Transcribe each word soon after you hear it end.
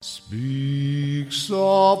Speak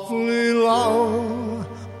softly loud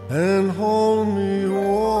and hold me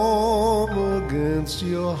warm against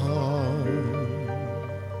your heart.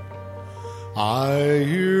 I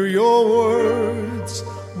hear your words,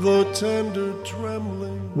 the tender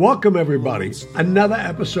trembling. Welcome, everybody. Another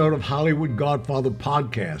episode of Hollywood Godfather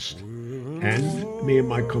Podcast. And me and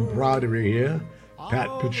my compadre here, Pat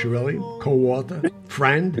Picciarelli, co-author,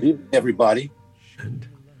 friend. Good evening, everybody. And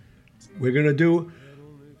we're going to do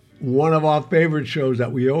one of our favorite shows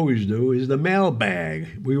that we always do is the mailbag.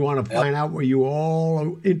 We want to find out what you all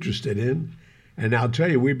are interested in. And I'll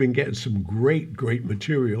tell you, we've been getting some great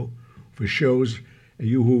material for shows. And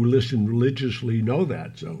you who listen religiously know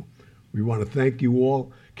that. So we want to thank you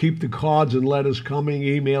all. Keep the cards and letters coming,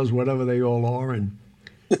 emails, whatever they all are, and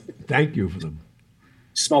thank you for them.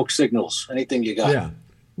 Smoke signals, anything you got. Yeah,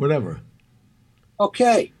 whatever.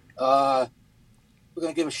 Okay. We're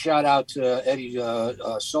going to give a shout out to Eddie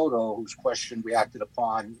Soto, whose question we acted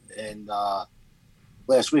upon in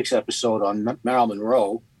last week's episode on Marilyn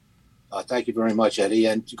Monroe. Thank you very much, Eddie.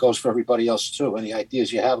 And it goes for everybody else, too. Any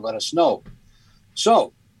ideas you have, let us know.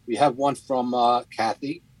 So we have one from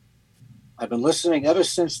Kathy. I've been listening ever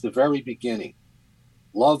since the very beginning.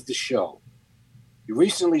 Love the show. You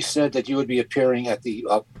recently said that you would be appearing at the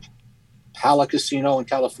Pala Casino in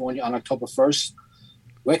California on October 1st.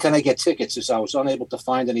 Where can I get tickets, as I was unable to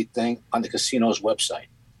find anything on the casino's website?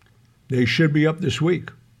 They should be up this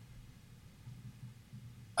week.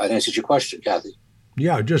 I answered your question, Kathy.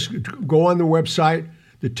 Yeah, just go on the website.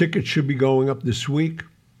 The tickets should be going up this week.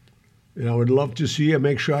 And I would love to see you.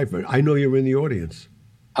 Make sure I know you're in the audience.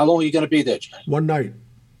 How long are you going to be there, Jay? One night.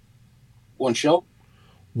 One show?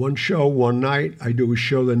 One show, one night. I do a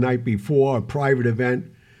show the night before, a private event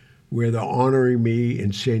where they're honoring me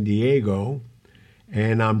in San Diego.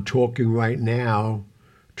 And I'm talking right now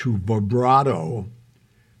to Vibrato,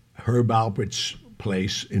 Herb Alpert's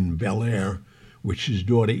place in Bel Air, which his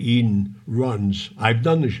daughter Eden runs. I've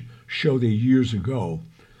done the show there years ago,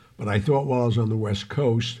 but I thought while I was on the West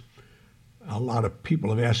Coast, a lot of people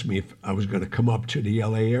have asked me if I was going to come up to the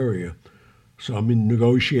LA area. So I'm in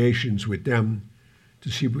negotiations with them to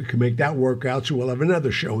see if we can make that work out. So we'll have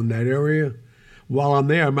another show in that area. While I'm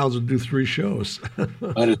there, I might as well do 3 shows.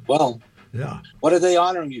 Might as well. Yeah. What are they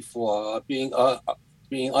honoring you for? Being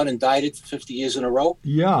unindicted for 50 years in a row?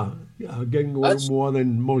 Yeah, getting a little more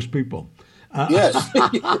than most people. Yes,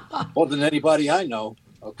 more than anybody I know.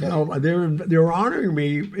 Okay. No, they're honoring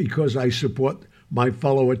me because I support my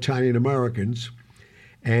fellow Italian Americans,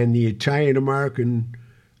 and the Italian American,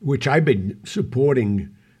 which I've been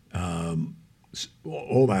supporting,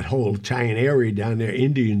 all that whole Italian area down there,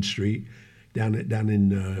 Indian Street, down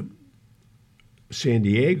in San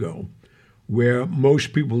Diego, where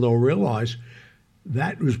most people don't realize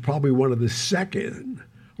that was probably one of the second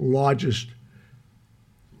largest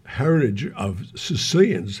heritage of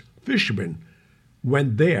Sicilians, fishermen,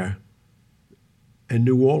 went there in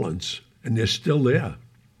New Orleans, and they're still there.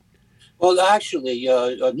 Well, actually,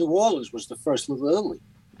 New Orleans was the first Little Italy.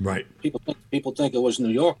 Right. People think it was New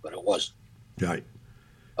York, but it wasn't. Right.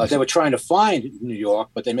 They were trying to find New York,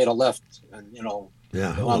 but they made a left, and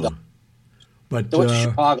Yeah. But they went to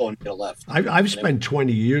Chicago and made a left. I've spent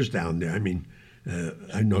 20 years down there. I mean,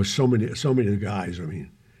 I know so many of the guys. I mean,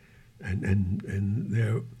 and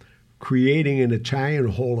they're creating an Italian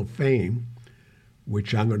Hall of Fame,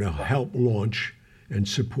 which I'm going to help launch and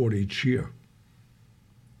support each year.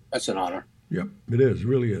 That's an honor. Yep, it is. It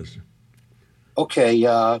really is. Okay,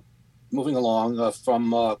 moving along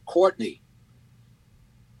from Courtney.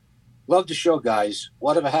 Love the show, guys.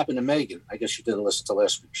 Whatever happened to Megan? I guess you didn't listen to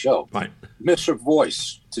last week's show. Right. Miss her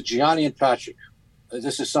voice. To Gianni and Patrick.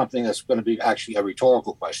 This is something that's going to be actually a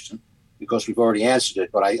rhetorical question because we've already answered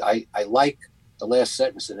it, but I like the last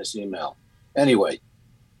sentence in this email. Anyway,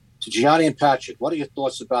 to Gianni and Patrick, what are your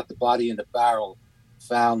thoughts about the body in the barrel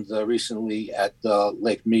found recently at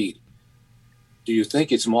Lake Mead? Do you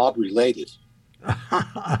think it's mob related?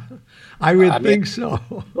 I would think so.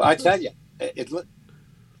 I tell you,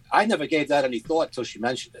 I never gave that any thought until she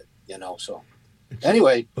mentioned it, so.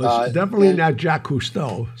 Anyway. It's definitely not Jacques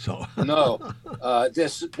Cousteau, so. No.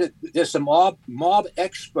 There's some mob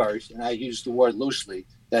expert, and I use the word loosely,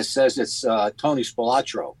 that says it's Tony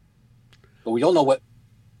Spilatro. But we all know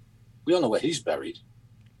where he's buried.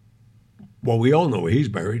 Well, we all know where he's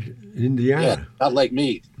buried, in Indiana. Yeah, not Lake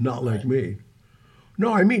Mead. Not Lake Mead.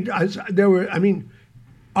 No, I mean,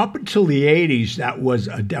 up until the 80s, that was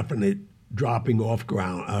a definite dropping off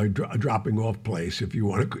place, if you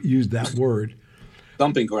want to use that word.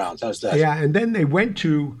 Dumping grounds, how's that? Yeah, and then they went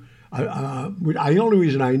to, the only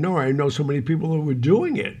reason I know so many people who were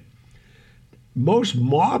doing it, most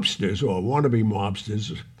mobsters or wannabe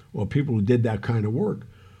mobsters or people who did that kind of work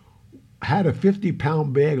had a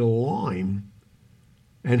 50-pound bag of lime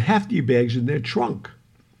and hefty bags in their trunk.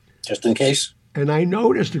 Just in case? And I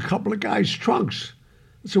noticed a couple of guys' trunks.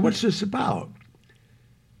 So what's this about?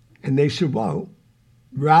 And they said, well,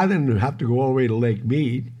 rather than have to go all the way to Lake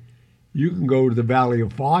Mead, you can go to the Valley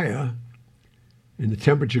of Fire, and the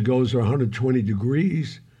temperature goes to 120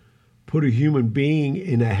 degrees, put a human being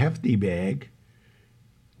in a hefty bag,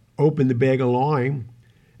 open the bag of lime,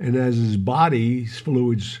 and as his body's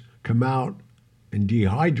fluids come out and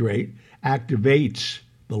dehydrate, activates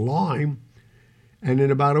the lime, and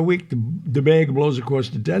in about a week, the bag blows across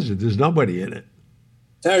the desert. There's nobody in it.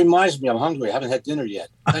 That reminds me, I'm hungry. I haven't had dinner yet.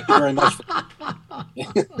 Thank you very much.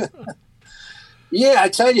 Yeah, I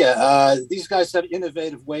tell you, these guys have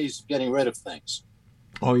innovative ways of getting rid of things.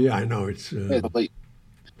 Oh, yeah, I know. It's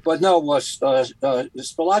But no,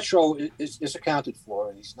 Spilotro is accounted for,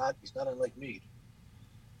 and he's not in Lake Mead.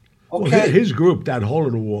 Okay. Well, his group, that Hole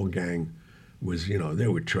in the Wall gang, was, they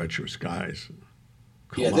were treacherous guys.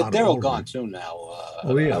 Yeah, they're all gone too now.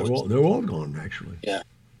 Oh, yeah, they're all gone, actually. Yeah.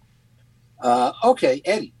 Okay,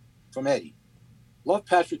 Eddie, from Eddie. Love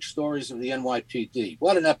Patrick's stories of the NYPD.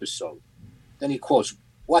 What an episode. Then he quotes,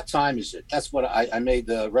 what time is it? That's what I made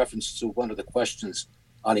the reference to one of the questions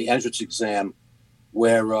on the entrance exam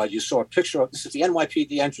where you saw a picture of, this is the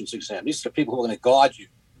NYPD entrance exam. These are the people who are going to guard you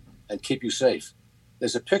and keep you safe.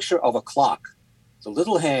 There's a picture of a clock. The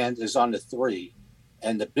little hand is on the 3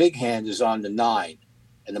 and the big hand is on the 9.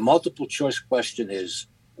 And the multiple choice question is,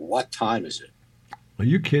 what time is it? Are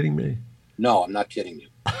you kidding me? No, I'm not kidding you.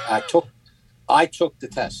 I took the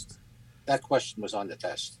test. That question was on the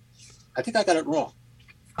test. I think I got it wrong.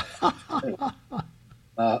 Anyway.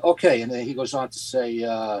 Okay, and then he goes on to say,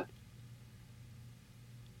 where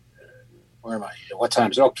am I? What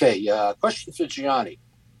time is it? Okay, question for Gianni.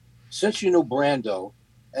 Since you knew Brando,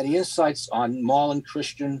 any insights on Marlon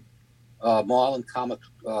Christian, Marlon,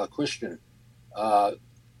 Christian?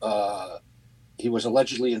 He was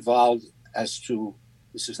allegedly involved as to,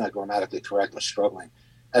 this is not grammatically correct, I'm struggling,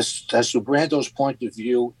 as to Brando's point of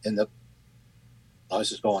view in the,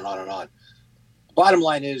 this is going on and on. Bottom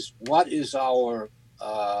line is, what is our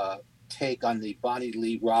take on the Bonnie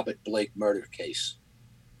Lee Robert Blake murder case?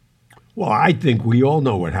 Well, I think we all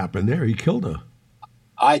know what happened there. He killed her.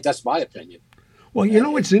 That's my opinion. Well, you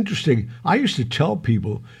know what's interesting? I used to tell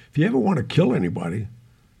people, if you ever want to kill anybody,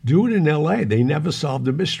 do it in L.A. They never solved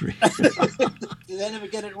the mystery. They never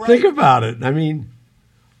get it right. Think about it. I mean,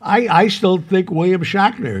 I still think William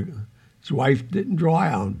Shatner, his wife didn't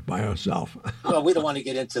dry out by herself. Well, we don't want to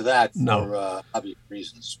get into that for obvious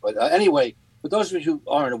reasons. But anyway, for those of you who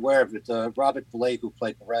aren't aware of it, Robert Blake, who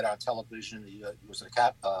played Beretta on television, he was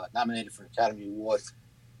nominated for an Academy Award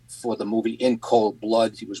for the movie In Cold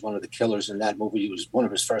Blood. He was one of the killers in that movie. It was one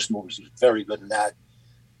of his first movies. He was very good in that.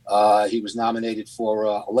 He was nominated for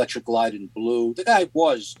Electric Light and Blue. The guy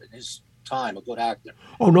was, in his time, a good actor.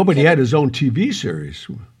 Oh, nobody had his own TV series.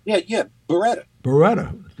 Yeah, Beretta.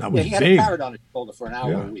 That was he had big. a parrot on his shoulder for an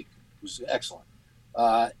hour a week. It was excellent.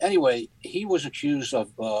 Anyway, he was accused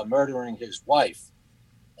of murdering his wife.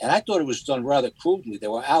 And I thought it was done rather crudely. They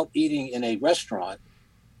were out eating in a restaurant.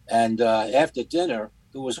 And after dinner,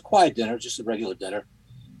 it was a quiet dinner, just a regular dinner.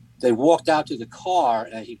 They walked out to the car,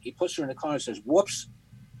 and he puts her in the car and says, whoops,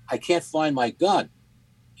 I can't find my gun.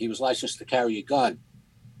 He was licensed to carry a gun.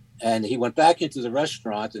 And he went back into the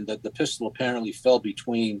restaurant, and the pistol apparently fell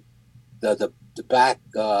between the back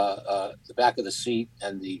of the seat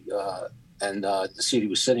and the seat he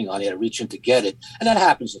was sitting on. He had to reach in to get it. And that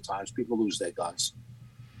happens at times. People lose their guns.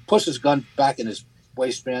 Puts his gun back in his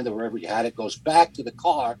waistband or wherever he had it, goes back to the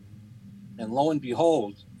car, and lo and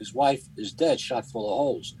behold, his wife is dead, shot full of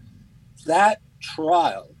holes. That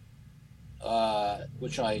trial,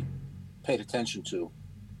 which I paid attention to,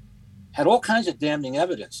 had all kinds of damning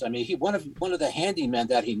evidence. I mean, one of the handymen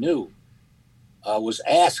that he knew was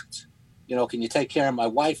asked, can you take care of my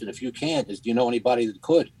wife? And if you can't, do you know anybody that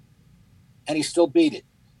could? And he still beat it.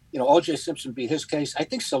 O.J. Simpson beat his case. I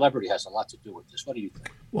think celebrity has a lot to do with this. What do you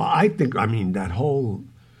think? Well, that whole,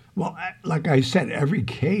 like I said, every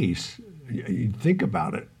case, you think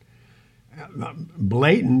about it,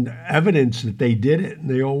 blatant evidence that they did it and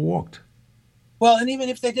they all walked. Well, and even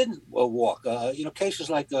if they didn't walk, cases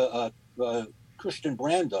like Christian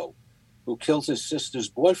Brando, who killed his sister's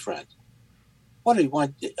boyfriend. What did he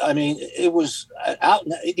want? I mean, it was out.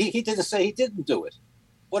 He didn't say he didn't do it.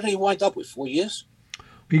 What did he wind up with? 4 years?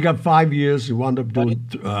 He got 5 years. He wound up doing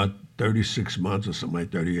 36 months or something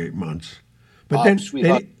like 38 months. But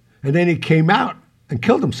then he came out and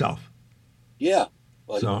killed himself. Yeah.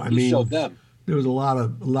 Well, so he showed them. There was a lot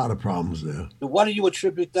of problems there. What do you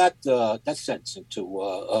attribute that sentencing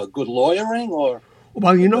to? Good lawyering, or?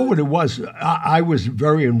 Well, you know what it was. I was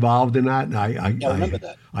very involved in that, and I remember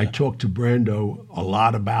that. I talked to Brando a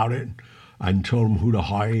lot about it. I told him who to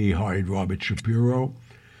hire. He hired Robert Shapiro.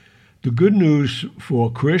 The good news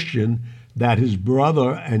for Christian that his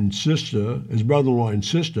brother-in-law and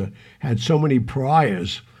sister, had so many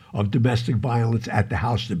priors of domestic violence at the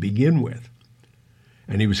house to begin with,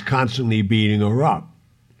 and he was constantly beating her up.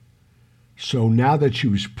 So now that she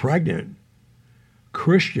was pregnant,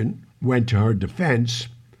 Christian went to her defense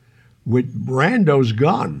with Brando's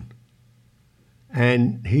gun.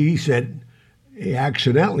 And he said he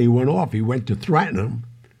accidentally went off. He went to threaten him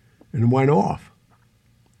and went off.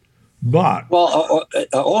 But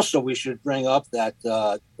also we should bring up that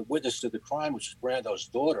the witness to the crime, which is Brando's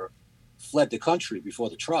daughter, fled the country before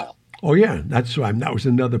the trial. Oh yeah, that's right. That was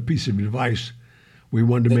another piece of advice we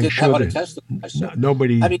wanted to make sure that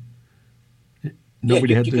nobody had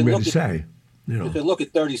anything to say. You could look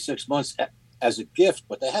at 36 months as a gift,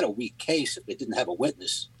 but they had a weak case if they didn't have a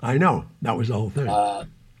witness. I know. That was the whole thing.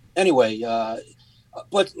 Anyway,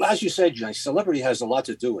 but as you said, Johnny, celebrity has a lot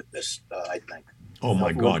to do with this, I think. Oh,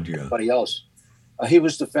 my God, yeah. Everybody else. He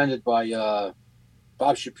was defended by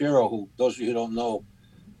Bob Shapiro, who, those of you who don't know,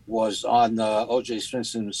 was on O.J.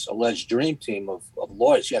 Simpson's alleged dream team of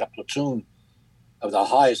lawyers. He had a platoon of the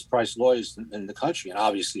highest priced lawyers in the country, and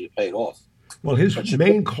obviously it paid off. Well, his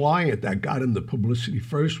main client that got him the publicity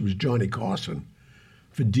first was Johnny Carson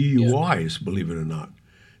for DUIs, believe it or not.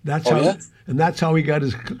 That's and that's how he got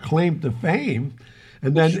his claim to fame.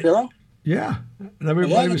 And then, Shapiro? Yeah, and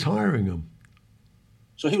everybody was hiring him.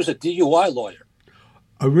 So he was a DUI lawyer?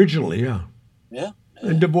 Originally, yeah. Yeah?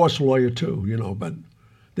 And divorce lawyer too, but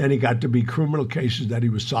then he got to be criminal cases that he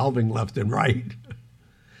was solving left and right.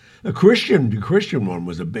 The Christian one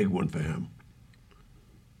was a big one for him.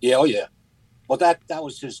 Yeah, oh yeah. Well, that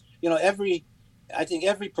was his. I think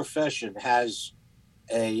every profession has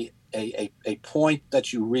a point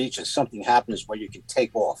that you reach and something happens where you can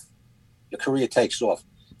take off. Your career takes off.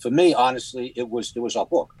 For me, honestly, it was our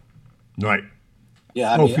book. Right.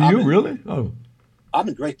 Yeah. Really? Oh. I'm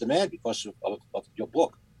in great demand because of your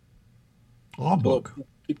book. Our book.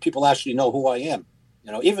 People actually know who I am.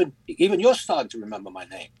 Even you're starting to remember my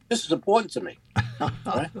name. This is important to me.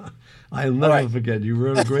 Right? I'll never forget. You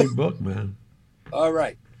wrote a great book, man. All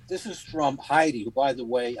right. This is from Heidi, who, by the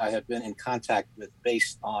way, I have been in contact with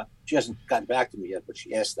based on, she hasn't gotten back to me yet, but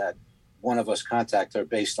she asked that one of us contact her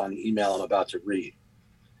based on the email I'm about to read.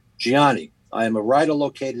 Gianni, I am a writer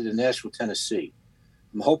located in Nashville, Tennessee.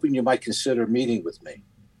 I'm hoping you might consider meeting with me.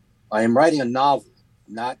 I am writing a novel,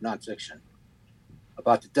 not nonfiction,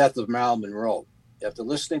 about the death of Marilyn Monroe. After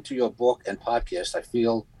listening to your book and podcast, I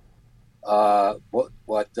feel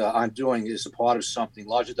what I'm doing is a part of something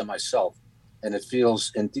larger than myself, and it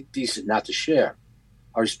feels indecent not to share.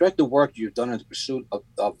 I respect the work you've done in the pursuit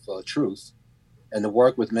of truth, and the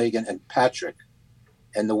work with Megan and Patrick,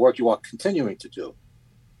 and the work you are continuing to do.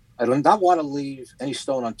 I do not want to leave any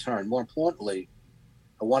stone unturned. More importantly,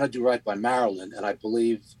 I want to do right by Marilyn, and I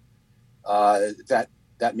believe that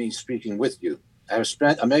means speaking with you. I have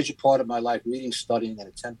spent a major part of my life reading, studying, and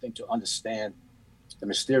attempting to understand the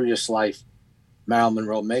mysterious life Marilyn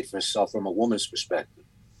Monroe made for herself from a woman's perspective.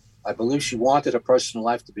 I believe she wanted her personal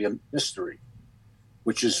life to be a mystery,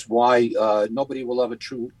 which is why nobody will ever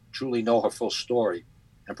truly know her full story,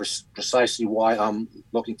 and precisely why I'm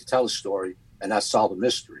looking to tell a story and not solve a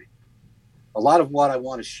mystery. A lot of what I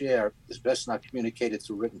want to share is best not communicated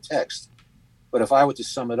through written text. But if I were to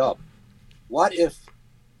sum it up, what if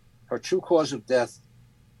her true cause of death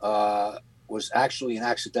was actually an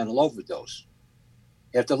accidental overdose?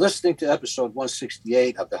 After listening to episode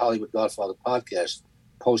 168 of the Hollywood Godfather podcast,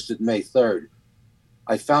 posted May 3rd,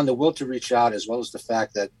 I found the will to reach out, as well as the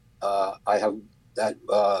fact that I have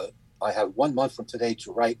 1 month from today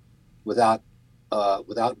to write without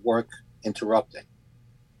work interrupting.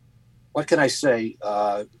 What can I say?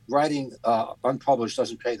 Writing unpublished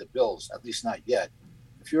doesn't pay the bills, at least not yet.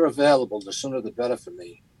 If you're available, the sooner the better for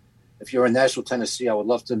me. If you're in Nashville, Tennessee, I would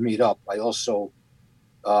love to meet up. I'm also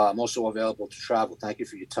available to travel. Thank you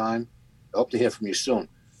for your time. I hope to hear from you soon.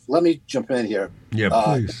 Let me jump in here. Yeah,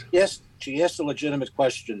 please. Yes, she asked a legitimate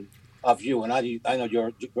question of you, and I know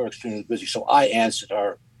you're extremely busy, so I answered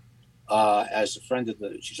her as a friend of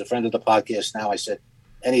she's a friend of the podcast now. I said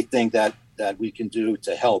anything that we can do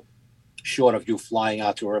to help, short of you flying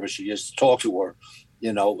out to wherever she is to talk to her,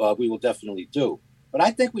 we will definitely do. But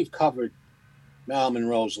I think we've covered Marilyn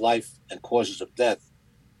Monroe's life and causes of death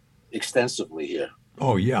extensively here.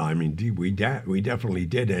 Oh yeah, I mean, we definitely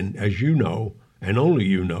did, and as you know, and only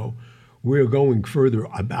you know, we're going further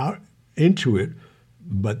into it,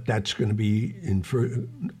 but that's going to be in for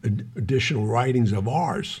additional writings of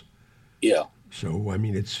ours. Yeah. So I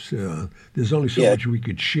mean, it's there's only so much we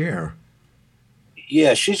could share.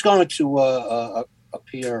 Yeah, she's going to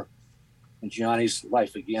appear in Gianni's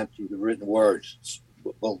life again through the written words.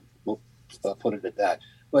 We'll put it at that.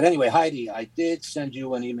 But anyway, Heidi, I did send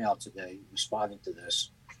you an email today responding to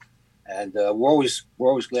this, and we're always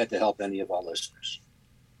glad to help any of our listeners.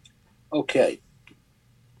 Okay,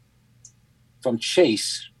 from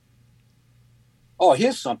Chase. Oh,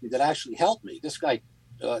 here's something that actually helped me. This guy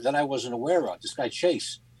that I wasn't aware of. This guy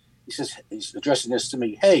Chase. He says he's addressing this to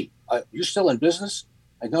me. Hey, you still in business?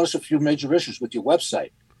 I noticed a few major issues with your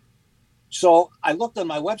website. So I looked on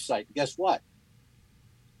my website, and guess what?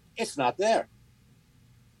 It's not there.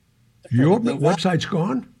 Your website's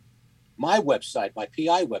gone? My website, my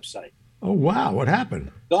PI website. Oh, wow. What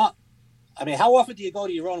happened? Gone. I mean, how often do you go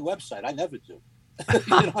to your own website? I never do.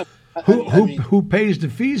 Who pays the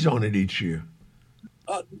fees on it each year?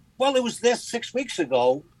 Well, it was there 6 weeks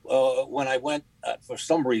ago when I went for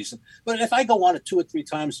some reason. But if I go on it 2 or 3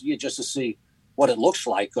 times a year just to see what it looks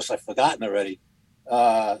like, because I've forgotten already,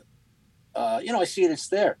 I see it's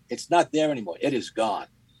there. It's not there anymore. It is gone.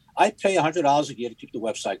 I pay $100 a year to keep the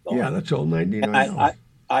website going. Yeah, that's all $99. And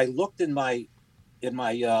I looked in my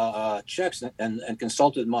checks and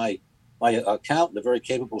consulted my accountant, a very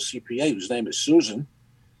capable CPA whose name is Susan.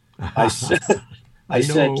 I said,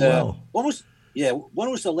 when was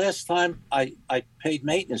the last time I paid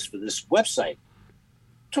maintenance for this website? It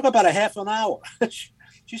took about a half an hour.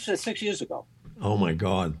 She said 6 years ago. Oh my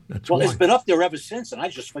God, that's well. It's been up there ever since, and I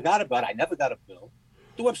just forgot about it. I never got a bill.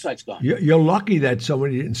 The website's gone. You're lucky that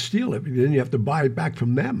somebody didn't steal it. Then you have to buy it back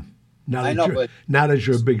from them. Now that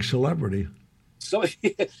you're a big celebrity.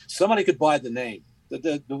 Somebody could buy the name.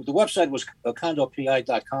 The website was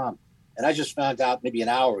condopi.com, and I just found out maybe an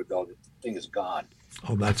hour ago that the thing is gone.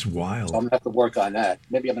 Oh, that's wild. So I'm going to have to work on that.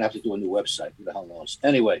 Maybe I'm going to have to do a new website. Who the hell knows?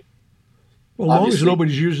 Anyway. Well, as long as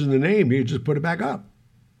nobody's using the name, you just put it back up.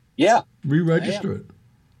 Yeah. Re-register it.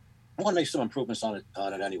 I want to make some improvements on it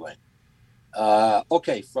anyway.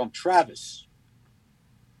 Okay, from Travis.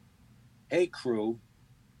 Hey, crew.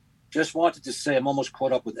 Just wanted to say I'm almost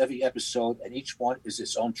caught up with every episode, and each one is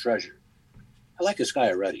its own treasure. I like this guy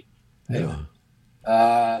already. Yeah.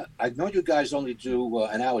 I know you guys only do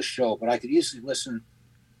an hour show, but I could easily listen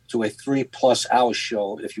to a 3+ hour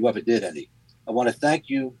show if you ever did any. I want to thank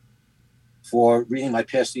you for reading my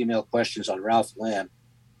past email questions on Ralph Lamb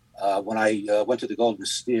when I went to the Golden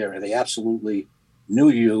Steer, and they absolutely knew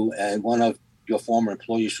you, and one of your former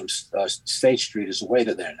employees from State Street is a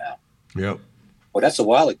waiter there now. Yep. Well, that's a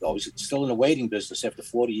while ago. He's still in the waiting business after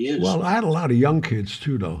 40 years. Well, I had a lot of young kids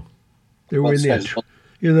too, though. They were in their,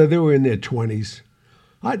 they were in their 20s.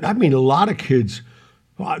 I mean, a lot of kids.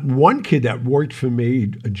 One kid that worked for me,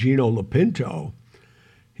 Gino Lapinto,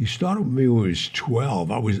 he started with me when he was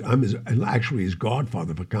 12. I'm actually his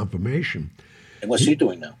godfather for confirmation. And what's he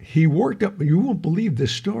doing now? He worked up. You won't believe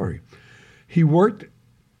this story. He worked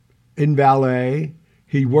in valet.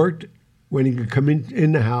 He worked when he could come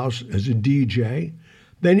in the house as a DJ.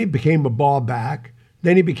 Then he became a bar back.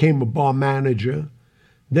 Then he became a bar manager.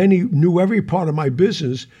 Then he knew every part of my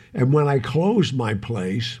business. And when I closed my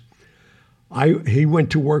place, he went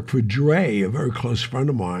to work for Dre, a very close friend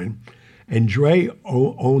of mine. And Dre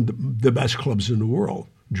owned the best clubs in the world.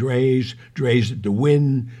 Dre's at the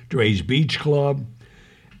Wynn, Dre's Beach Club.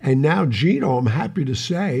 And now Gino, I'm happy to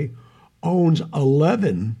say, owns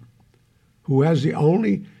 11, who has the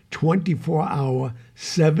only 24-hour,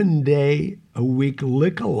 7-day-a-week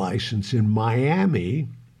liquor license in Miami.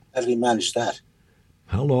 How did he manage that?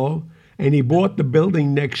 Hello. And he bought the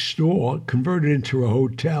building next door, converted it into a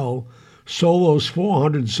hotel, sold those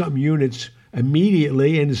 400-something units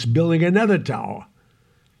immediately, and is building another tower.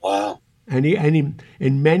 Wow. And he,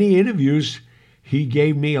 in many interviews, he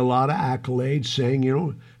gave me a lot of accolades,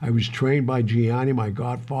 saying, I was trained by Gianni, my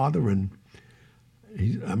godfather, and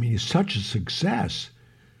he's such a success.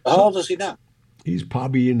 How old is he now? He's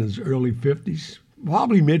probably in his early 50s,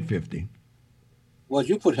 probably mid-50s. Well,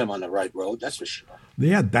 you put him on the right road, that's for sure.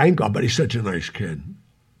 Yeah, thank God, but he's such a nice kid.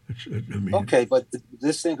 Okay, but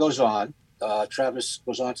this thing goes on. Travis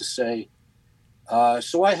goes on to say,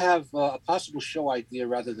 so I have a possible show idea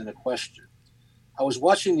rather than a question. I was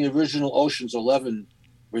watching the original Ocean's 11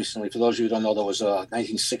 recently. For those of you who don't know, there was a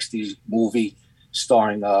 1960s movie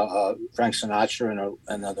starring Frank Sinatra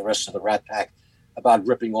and the rest of the Rat Pack about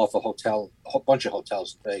ripping off a whole bunch of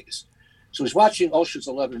hotels in Vegas. So I was watching Ocean's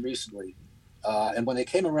 11 recently, and when they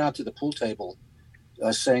came around to the pool table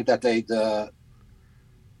saying that they'd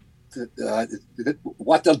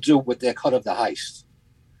what they'll do with their cut of the heist.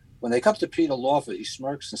 When they come to Peter Lawford, he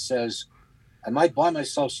smirks and says, "I might buy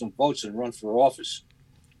myself some votes and run for office."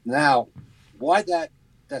 Now, why that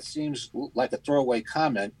seems like a throwaway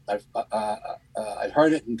comment. I've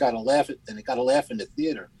heard it and got a laugh and it got a laugh in the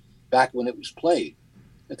theater back when it was played,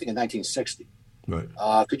 I think in 1960. Right.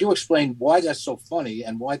 Could you explain why that's so funny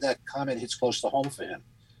and why that comment hits close to home for him?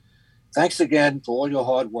 Thanks again for all your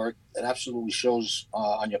hard work. It absolutely shows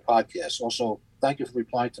on your podcast. Also, thank you for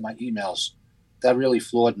replying to my emails. That really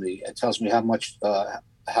floored me. It tells me how much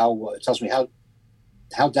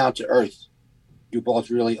how down to earth you both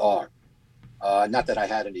really are. Not that I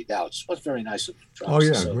had any doubts. It was very nice of Travis. Oh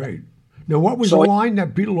yeah, great. Now, what was the line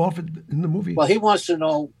that Peter Lawford in the movie? Well, he wants to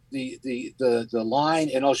know the line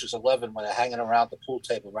in Ocean's 11 when they're hanging around the pool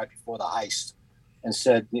table right before the heist, and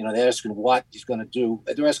said, they're asking what he's going to do.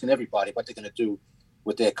 They're asking everybody what they're going to do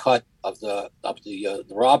with their cut of the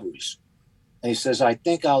robberies, and he says, "I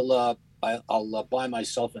think I'll buy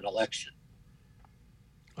myself an election."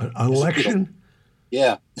 An election?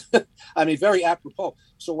 Yeah, I mean, very apropos.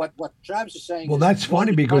 So what Travis is saying? Well, that's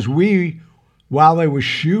funny because while they were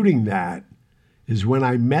shooting that, is when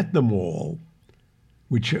I met them all,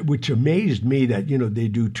 which amazed me that they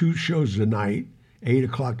do 2 shows a night, 8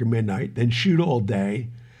 o'clock and midnight, then shoot all day,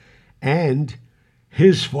 and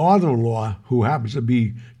his father-in-law, who happens to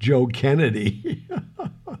be Joe Kennedy,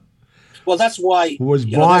 well, that's why was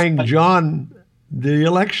buying John the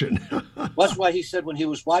election. That's why he said when he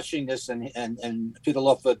was watching this and Peter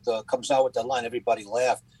Lawford comes out with that line, everybody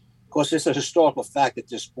laughed. Of course, it's a historical fact at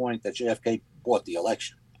this point that JFK bought the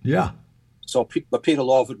election. Yeah. So, but Peter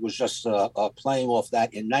Lawford was just playing off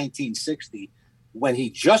that in 1960 when he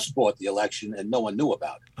just bought the election and no one knew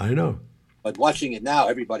about it. I know. But watching it now,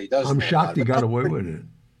 everybody does. I'm shocked he got away with it.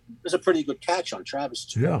 There's a pretty good catch on Travis,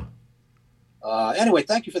 too. Yeah. Anyway,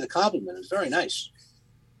 thank you for the compliment. It was very nice.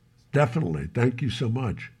 Definitely. Thank you so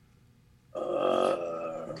much.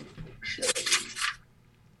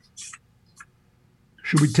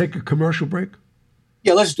 Should we take a commercial break?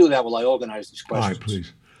 Yeah, let's do that while I organize these questions. All right,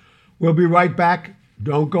 please. We'll be right back.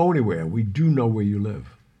 Don't go anywhere. We do know where you live.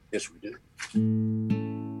 Yes, we do.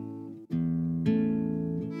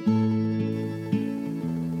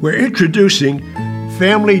 We're introducing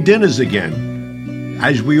family dinners again.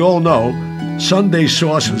 As we all know, Sunday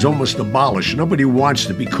sauce is almost abolished. Nobody wants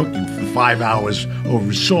to be cooking for 5 hours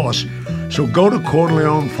over sauce. So go to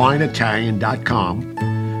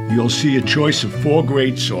CorleoneFineItalian.com. You'll see a choice of 4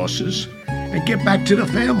 great sauces and get back to the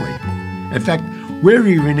family. In fact, we're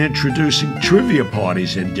even introducing trivia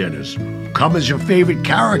parties and dinners. Come as your favorite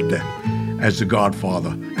character as the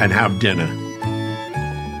Godfather and have dinner.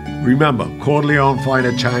 Remember,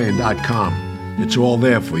 CorleoneFineItalian.com. It's all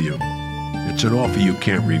there for you. It's an offer you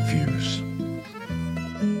can't refuse.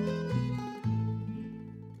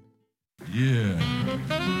 Yeah.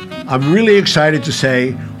 I'm really excited to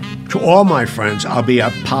say to all my friends, I'll be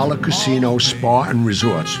at Pala Casino Spa and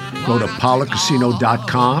Resorts. Go to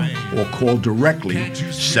palacasino.com or call directly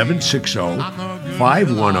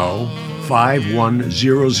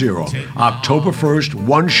 760-510-5100. October 1st,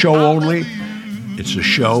 1 show only. It's a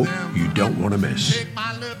show you don't want to miss.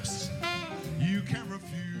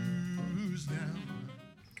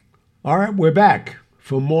 All right, we're back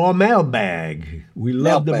for more mailbag. We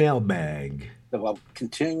love the mailbag. So I'm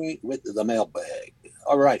continuing with the mailbag.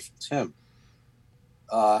 All right, Tim.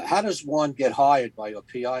 How does one get hired by your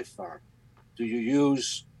PI firm? Do you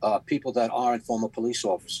use people that aren't former police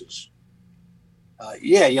officers?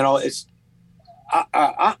 It's.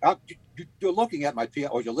 You're looking at my PI,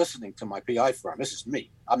 or you're listening to my PI firm. This is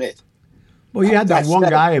me. I'm it. Well, you had that one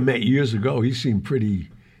guy I met years ago. He seemed pretty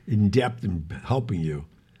in depth in helping you.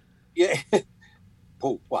 Yeah.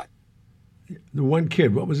 Who? What? The one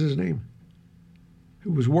kid. What was his name?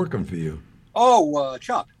 Who was working for you? Oh,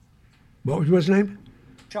 Chuck. What was his name?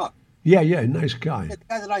 Chuck. Yeah, nice guy. The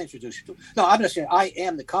guy that I introduced you to. No, I'm just saying I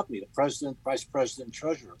am the company, the president, vice president,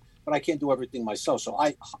 treasurer, but I can't do everything myself. So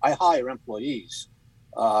I hire employees.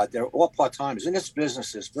 They're all part-timers. In this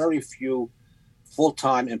business, there's very few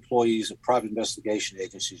full-time employees of private investigation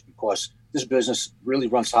agencies because this business really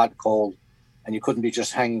runs hot and cold, and you couldn't be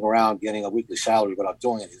just hanging around getting a weekly salary without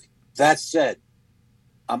doing anything. That said,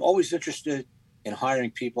 I'm always interested in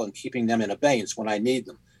hiring people and keeping them in abeyance when I need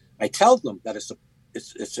them. I tell them that it's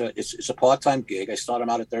a part-time gig. I start them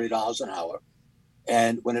out at $30 an hour.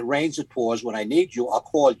 And when it rains, it pours. When I need you, I'll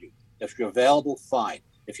call you. If you're available, fine.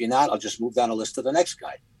 If you're not, I'll just move down a list to the next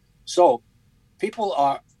guy. So people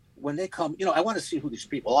are, when they come, I want to see who these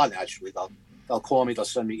people are naturally. They'll call me, they'll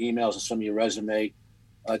send me emails and send me a resume.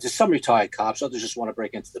 Just some retired cops. Others just want to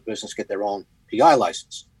break into the business, get their own PI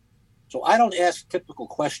license. So I don't ask typical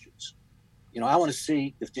questions. I want to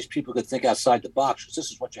see if these people could think outside the box, because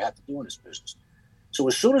this is what you have to do in this business. So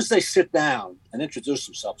as soon as they sit down and introduce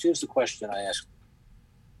themselves, here's the question I ask them.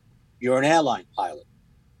 You're an airline pilot,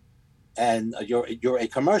 and you're a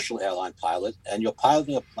commercial airline pilot, and you're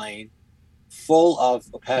piloting a plane full of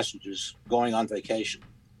passengers going on vacation.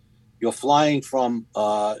 You're flying from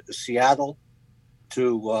Seattle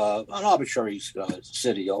to an arbitrary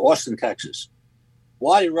city, Austin, Texas.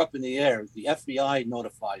 While you're up in the air, the FBI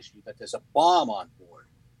notifies you that there's a bomb on board,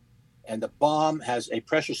 and the bomb has a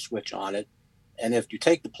pressure switch on it. And if you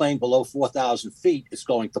take the plane below 4,000 feet, it's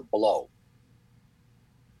going to blow.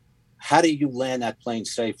 How do you land that plane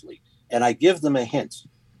safely? And I give them a hint,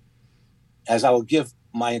 as I will give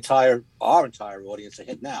our entire audience a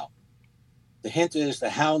hint now. The hint is the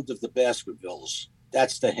Hound of the Baskervilles.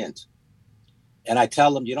 That's the hint. And I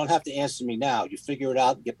tell them, you don't have to answer me now. You figure it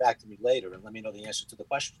out and get back to me later and let me know the answer to the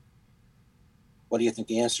question. What do you think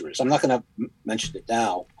the answer is? I'm not going to mention it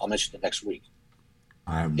now. I'll mention it next week.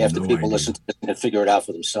 I have After no people idea. listen to it and figure it out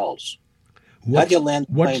for themselves. What's, How do you land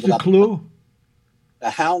the what's plane the without clue? The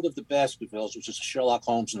Hound of the Baskervilles, which is a Sherlock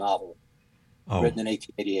Holmes novel written in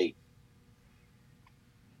 1888.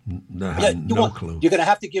 No clue. You're going to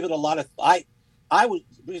have to give it a lot of. I was,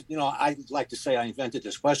 I'd like to say I invented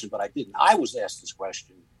this question, but I didn't. I was asked this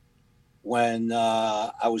question when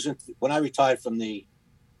when I retired from the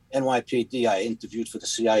NYPD. I interviewed for the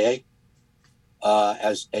CIA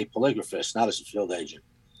as a polygraphist, not as a field agent,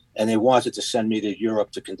 and they wanted to send me to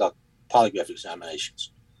Europe to conduct polygraph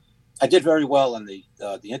examinations. I did very well in the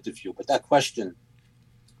interview, but that question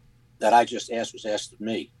that I just asked was asked of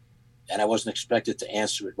me, and I wasn't expected to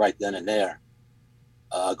answer it right then and there.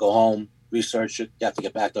 Go home, research it. You have to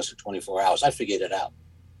get back to us in 24 hours. I figured it out.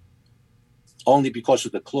 Only because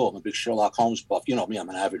of the clue. I'm a big Sherlock Holmes buff. You know me, I'm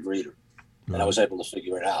an avid reader. And I was able to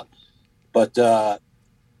figure it out. But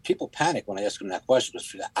people panic when I ask them that question.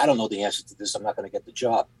 Because I don't know the answer to this. I'm not going to get the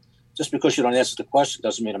job. Just because you don't answer the question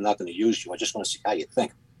doesn't mean I'm not going to use you. I just want to see how you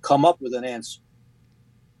think. Come up with an answer.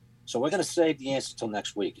 So we're going to save the answer till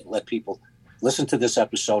next week and let people listen to this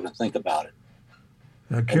episode and think about it.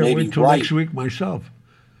 I can't wait till next week myself.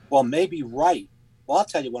 Well, maybe right. Well, I'll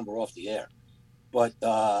tell you when we're off the air. But,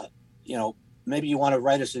 maybe you want to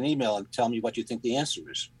write us an email and tell me what you think the answer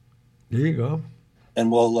is. There you go.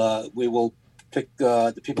 And we will pick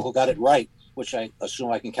the people who got it right, which I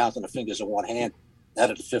assume I can count on the fingers of one hand out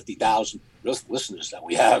of the 50,000 listeners that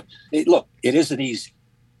we have. It isn't easy.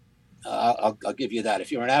 I'll give you that.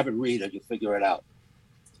 If you're an avid reader, you'll figure it out.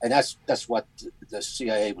 And that's what the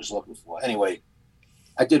CIA was looking for. Anyway,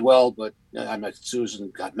 I did well, but I met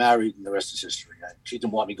Susan, got married, and the rest is history. She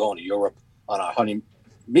didn't want me going to Europe on our honeymoon.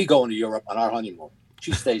 Me going to Europe on our honeymoon.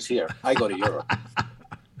 She stays here. I go to Europe.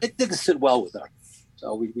 It didn't sit well with her,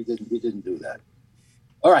 so we didn't do that.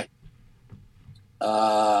 All right.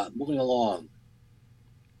 Moving along.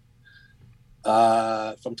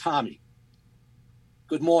 From Tommy.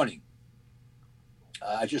 Good morning.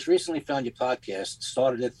 I just recently found your podcast.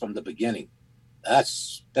 Started it from the beginning.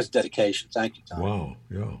 That's dedication. Thank you, Tommy. Wow.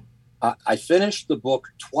 Yeah. I finished the book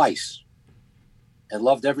twice and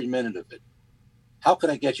loved every minute of it. How can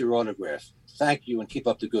I get your autograph? Thank you and keep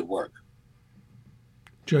up the good work.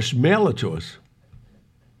 Just mail it to us.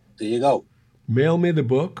 There you go. Mail me the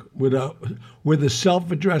book with a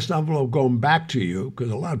self-addressed envelope going back to you,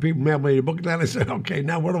 because a lot of people mail me the book, and then I say, okay,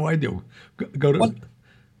 now what do I do? Go to... Well,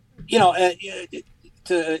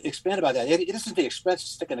 to expand about that, it isn't the expense of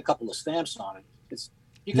sticking a couple of stamps on it.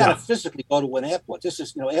 You got to physically go to an airport. This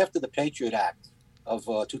is, after the Patriot Act of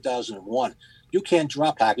 2001, you can't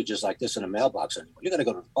drop packages like this in a mailbox anymore. You got to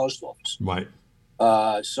go to the post office. Right.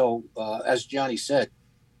 So, as Johnny said,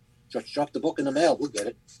 just drop the book in the mail. We'll get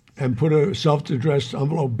it. And put a self-addressed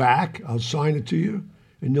envelope back. I'll sign it to you,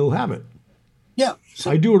 and you'll have it. Yeah. So,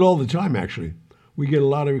 I do it all the time, actually. We get a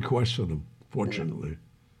lot of requests for them, fortunately.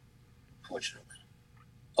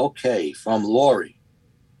 Okay, from Lori.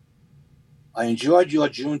 I enjoyed your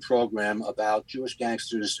June program about Jewish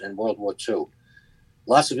gangsters in World War II.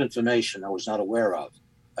 Lots of information I was not aware of.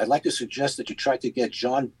 I'd like to suggest that you try to get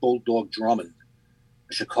John Bulldog Drummond,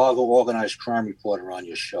 a Chicago organized crime reporter, on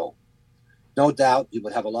your show. No doubt he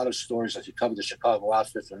would have a lot of stories as he covered the Chicago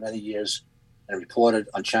outfit for many years and reported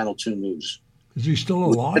on Channel 2 News. Is he still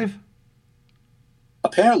alive?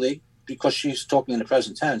 Apparently, because she's talking in the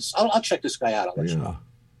present tense. I'll check this guy out. I'll let you know.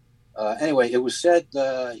 Anyway, it was said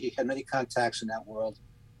he had many contacts in that world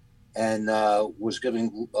and was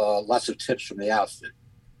giving lots of tips from the outfit.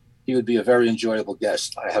 He would be a very enjoyable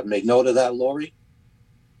guest. I have made note of that, Lori,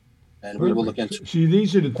 and we will look into it. See,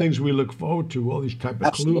 these are the things we look forward to, all these type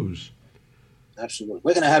of clues. Absolutely.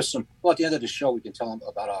 We're going to have some, well, at the end of the show, we can tell them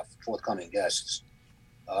about our forthcoming guests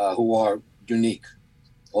who are unique,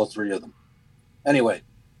 all three of them. Anyway,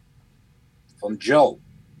 from Joe.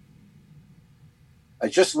 I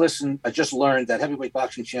just learned that heavyweight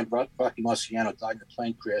boxing champ Rocky Marciano died in a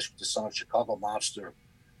plane crash with the son of Chicago mobster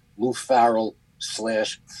Lou Farrell /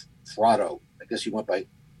 Fratto. I guess he went by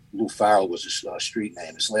Lou Farrell was his street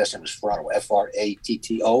name. His last name was Fratto,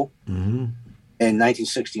 Fratto, in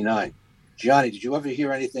 1969. Johnny, did you ever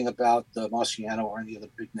hear anything about Marciano or any of the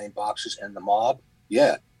big-name boxers and the mob?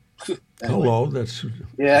 Yeah. Anyway. Hello, that's...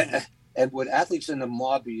 Yeah, and would Athletes in the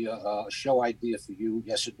Mob be a show idea for you?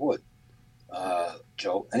 Yes, it would,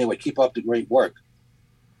 Joe. Anyway, keep up the great work.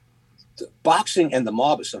 The boxing and the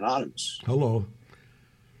mob is synonymous. Hello.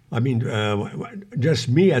 I mean, just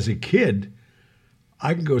me as a kid,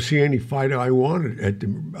 I can go see any fighter I wanted at the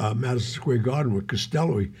Madison Square Garden with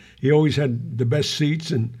Costello. He always had the best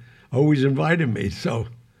seats and always invited me. So,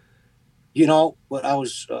 you know, what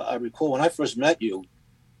I recall when I first met you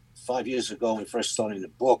 5 years ago when we first started the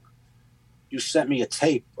book, you sent me a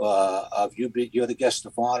tape of you're the guest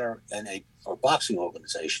of honor in a boxing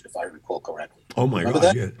organization, if I recall correctly. Oh my God!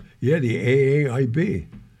 That? Yeah, the AAIB.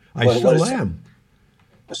 I still am.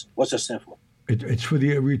 What's that stand for? It's for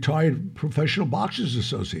the Retired Professional Boxers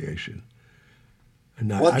Association.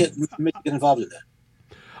 And what get involved in that?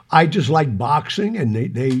 I just like boxing, and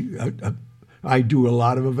I do a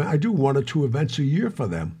lot of events. I do 1 or 2 events a year for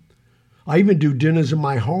them. I even do dinners in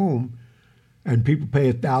my home, and people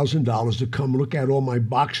pay $1,000 to come look at all my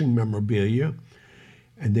boxing memorabilia,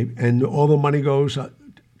 and all the money goes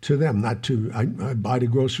to them, not to. I buy the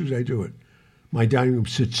groceries. I do it. My dining room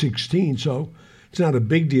sits 16, so it's not a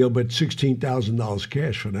big deal, but $16,000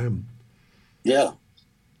 cash for them. Yeah,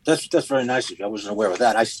 that's very nice of you. I wasn't aware of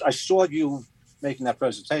that. I saw you making that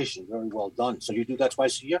presentation. Very well done. So you do that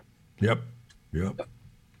twice a year? Yep.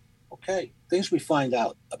 Okay. Things we find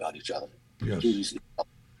out about each other. Yes.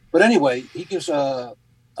 But anyway, he gives a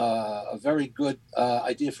very good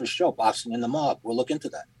idea for a show, Boxing in the Mob. We'll look into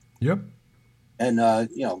that. Yep. And,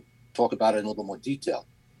 talk about it in a little bit more detail.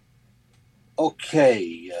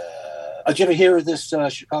 Okay. Did you ever hear of this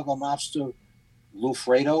Chicago mobster, Lou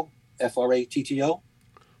Fratto, Fratto?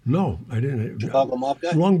 No, I didn't. Chicago mob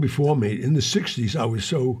guy? Long before me. In the 60s, I was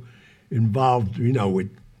so involved, with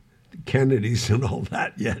Kennedys and all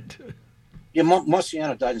that yet. Yeah,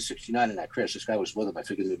 Marciano died in 69 in that crash. This guy was with him. I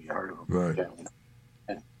figured maybe you heard of him. Right. Apparently.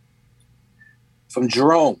 From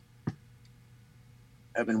Jerome.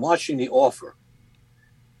 I've been watching The Offer.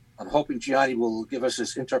 I'm hoping Gianni will give us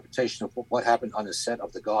his interpretation of what happened on the set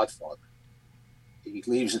of The Godfather. He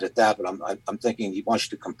leaves it at that, but I'm thinking he wants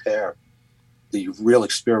you to compare the real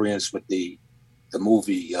experience with the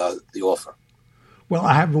movie The Offer. Well,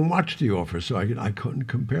 I haven't watched The Offer, so I couldn't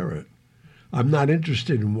compare it. I'm not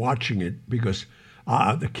interested in watching it because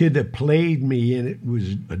the kid that played me in it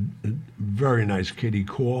was a very nice kid. He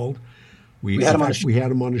called. We had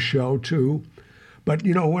him on the show too. But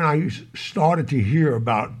when I started to hear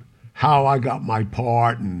about how I got my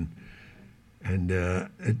part and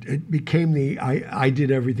it became I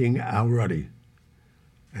did everything already.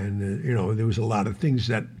 And, there was a lot of things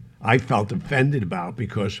that I felt offended about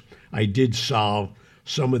because I did solve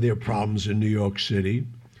some of their problems in New York City.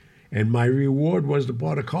 And my reward was the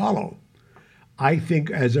Monte Carlo. I think,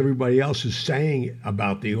 as everybody else is saying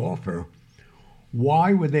about The Offer,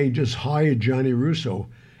 why would they just hire Johnny Russo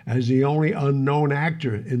as the only unknown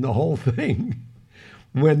actor in the whole thing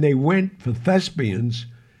when they went for thespians?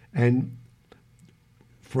 And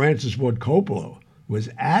Francis Ford Coppola was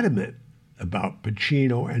adamant about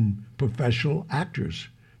Pacino and professional actors.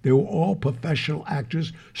 They were all professional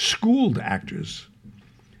actors, schooled actors.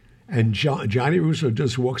 And Johnny Russo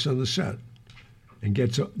just walks on the set and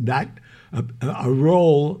gets a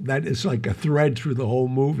role that is like a thread through the whole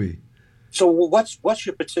movie. So what's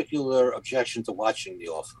your particular objection to watching The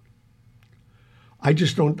Offer? I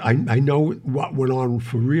just don't. I know what went on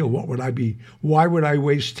for real. Why would I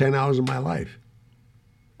waste 10 hours of my life?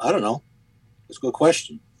 I don't know. It's a good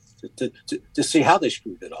question. To see how they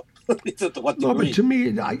screwed it up. No, but to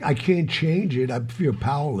me, I can't change it. I feel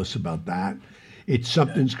powerless about that. It's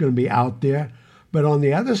something's going to be out there. But on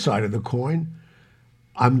the other side of the coin,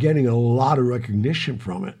 I'm getting a lot of recognition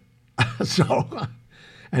from it.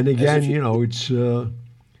 And again, it's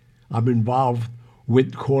I'm involved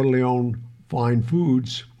with Corleone Fine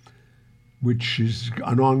Foods, which is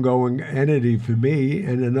an ongoing entity for me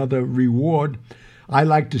and another reward. I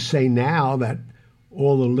like to say now that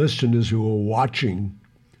all the listeners who are watching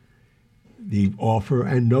The Offer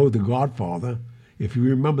and know The Godfather, if you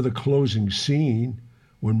remember the closing scene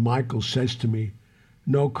when Michael says to me,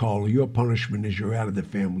 No, Carl, your punishment is you're out of the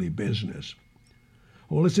family business.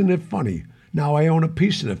 Well, isn't it funny? Now I own a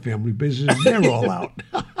piece of the family business. They're all out.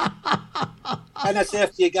 And that's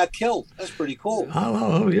after you got killed. That's pretty cool.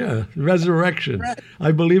 Oh, yeah. Resurrection. Right.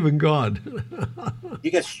 I believe in God. You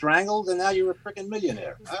get strangled, and now you're a freaking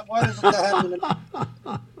millionaire. Why doesn't that happen?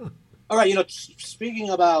 All right, speaking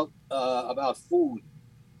about food,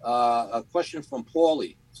 a question from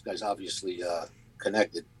Paulie. This guy's obviously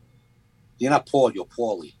connected. You're not Paul, you're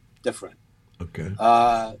Paulie. Different. Okay.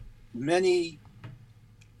 Many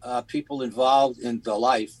people involved in the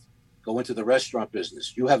life go into the restaurant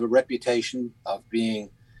business. You have a reputation of being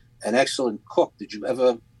an excellent cook. Did you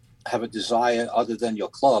ever have a desire, other than your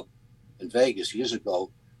club in Vegas years ago,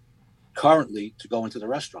 currently to go into the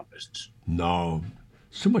restaurant business? No.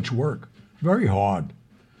 So much work. Very hard.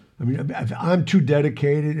 I mean, I'm too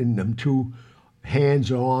dedicated and I'm too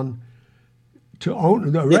hands-on to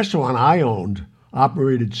own. The restaurant I owned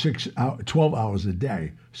operated 12 hours a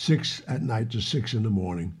day, 6 at night to 6 in the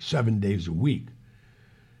morning, 7 days a week.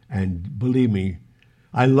 And believe me,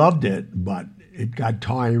 I loved it, but it got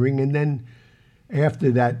tiring. And then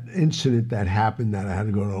after that incident that happened, that I had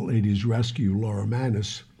to go to ladies' rescue, Laura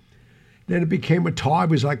Manis, then it became it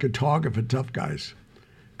was like a target for tough guys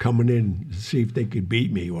coming in to see if they could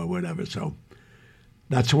beat me or whatever. So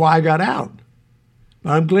that's why I got out. But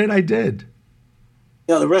I'm glad I did.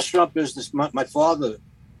 Yeah, the restaurant business, my father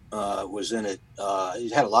was in it. He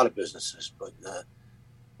had a lot of businesses, but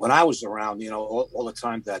when I was around, all the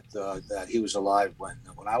time that he was alive, when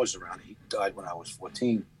I was around, he died when I was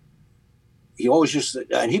 14. He always used to,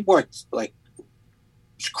 and he worked like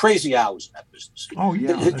crazy hours in that business. Oh,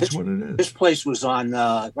 yeah, that's what it is. His place was on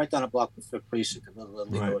right down the block of 5th Precinct, in the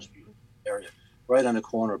Little Osby area, right on the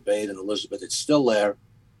corner of Bade and Elizabeth. It's still there.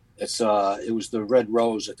 It was the Red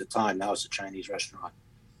Rose at the time. Now it's a Chinese restaurant.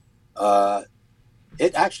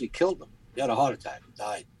 It actually killed him. He had a heart attack and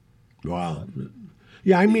died. Wow.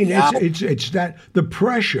 Yeah, I mean, it's that the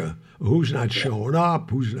pressure. Who's not showing up?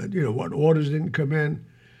 Who's not? What orders didn't come in.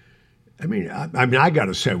 I mean, I got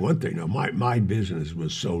to say one thing. My business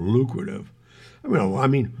was so lucrative. I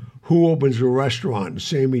mean, who opens a restaurant?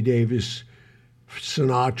 Sammy Davis,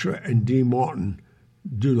 Sinatra, and Dean Martin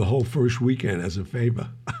do the whole first weekend as a favor.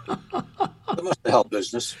 That must have helped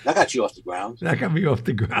business. That got you off the ground. That got me off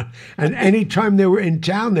the ground. And anytime they were in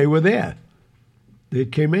town, they were there. They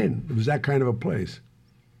came in. It was that kind of a place.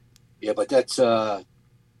 Yeah, but that's, to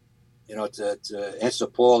answer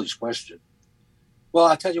Paulie's question. Well,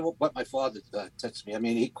 I'll tell you what my father texted me. I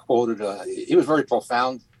mean, he quoted, he was very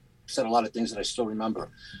profound, said a lot of things that I still remember.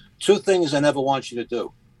 2 things I never want you to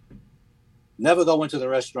do. Never go into the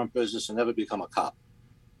restaurant business and never become a cop.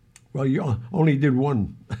 Well, you only did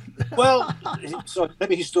one. Well, so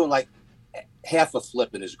maybe he's doing like half a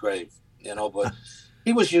flip in his grave, but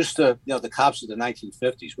he was used to, the cops of the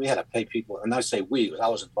 1950s. We had to pay people, and I say we, because I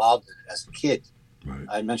was involved in it as a kid. Right.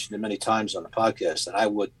 I mentioned it many times on the podcast that I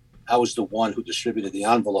was the one who distributed the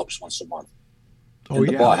envelopes once a month. Oh,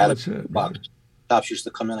 yeah, bar. that's it. Right. Cops used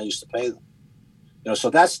to come in, I used to pay them. So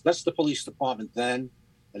that's the police department then,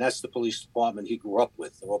 and that's the police department he grew up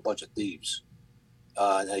with. They were a bunch of thieves.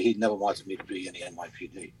 And he never wanted me to be in the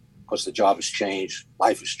NYPD because the job has changed,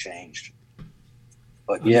 life has changed.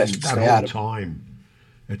 But yes, that whole time,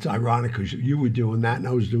 it's ironic because you were doing that, and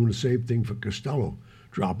I was doing the same thing for Costello,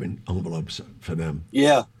 dropping envelopes for them.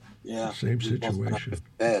 Yeah. Same situation.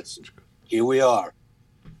 Here we are.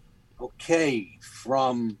 Okay,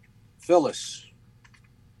 from Phyllis.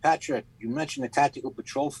 Patrick, you mentioned the Tactical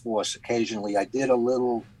Patrol Force occasionally. I did a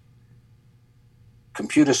little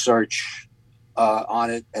computer search on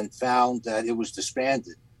it and found that it was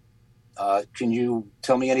disbanded. Can you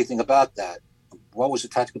tell me anything about that? What was the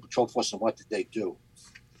Tactical Patrol Force and what did they do?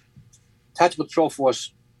 Tactical Patrol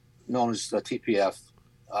Force, known as the TPF,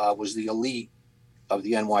 was the elite of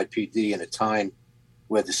the NYPD in a time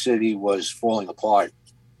where the city was falling apart.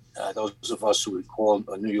 Those of us who recall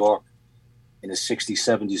New York in the 60s,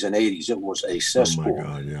 70s, and 80s, it was a cesspool. Oh, my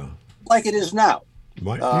God, yeah. Like it is now.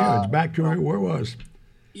 Right. Yeah, it's back to where it was.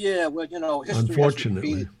 Yeah, well, history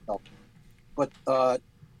unfortunately. But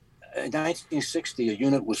in 1960, a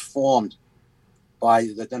unit was formed by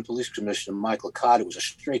the then police commissioner, Michael Carter. He was a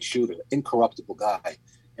straight shooter, incorruptible guy.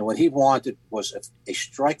 And what he wanted was a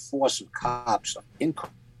strike force of cops, of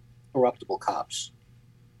incorruptible cops,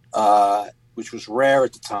 which was rare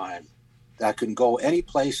at the time, that could go any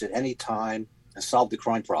place at any time and solve the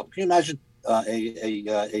crime problem. Can you imagine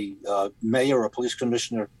a mayor or a police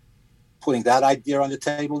commissioner putting that idea on the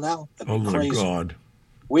table now? That'd be crazy. God.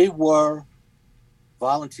 We were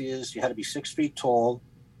volunteers. You had to be 6 feet tall.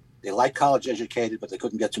 They liked college educated, but they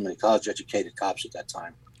couldn't get too many college educated cops at that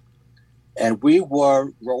time. And we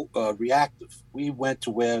were reactive. We went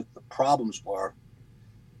to where the problems were.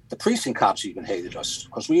 The precinct cops even hated us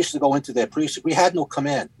because we used to go into their precinct. We had no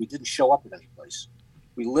command. We didn't show up at any place.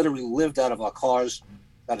 We literally lived out of our cars,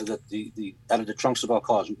 out of the trunks of our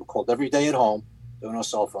cars. We were called every day at home. There were no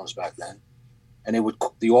cell phones back then. And the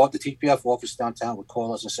TPF office downtown would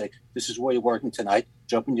call us and say, "This is where you're working tonight.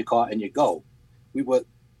 Jump in your car and you go." We were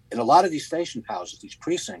in a lot of these station houses, these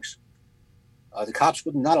precincts. The cops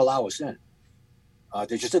would not allow us in.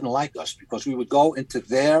 They just didn't like us because we would go into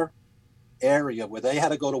their area where they had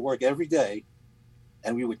to go to work every day,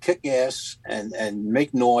 and we would kick ass and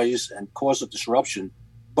make noise and cause a disruption.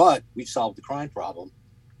 But we'd solve the crime problem.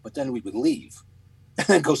 But then we would leave and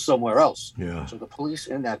then go somewhere else. Yeah. So the police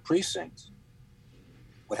in that precinct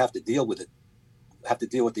would have to deal with it, have to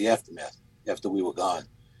deal with the aftermath after we were gone.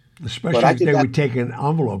 Especially if they were taking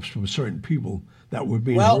envelopes from certain people that were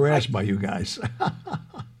being harassed by you guys.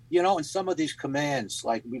 In some of these commands,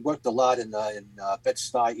 like we worked a lot in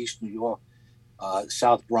Bed-Stuy, East New York,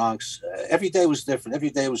 South Bronx. Every day was different. Every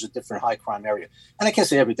day was a different high crime area. And I can't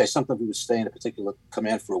say every day. Sometimes we would stay in a particular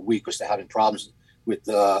command for a week because they're having problems with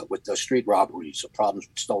the street robberies, or problems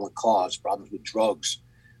with stolen cars, problems with drugs.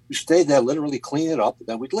 We stayed there, literally clean it up, and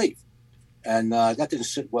then we'd leave. And that didn't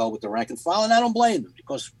sit well with the rank and file, and I don't blame them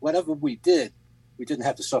because whatever we did, we didn't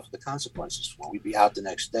have to suffer the consequences for. We'd be out the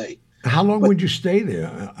next day. How long would you stay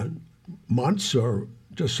there? Months, or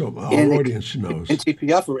just so our audience knows? In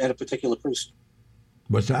TPF or in a particular precinct?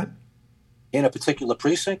 What's that? In a particular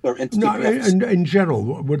precinct or in TPF? No, in general,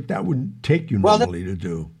 what that would take you normally to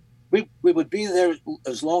do? We would be there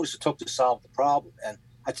as long as it took to solve the problem. And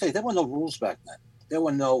I tell you, there were no rules back then. There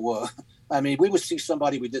were no... we would see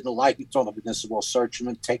somebody we didn't like, we'd throw them up against the wall, search them,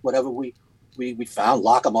 and take whatever we found,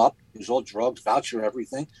 lock them up. It was all drugs, voucher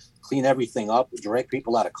everything, clean everything up, direct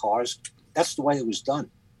people out of cars. That's the way it was done.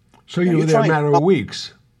 So you were there a matter of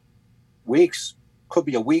weeks? Weeks. Could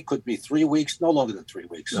be a week, could be 3 weeks, no longer than 3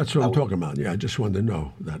 weeks. That's what I'm talking about. Yeah, I just wanted to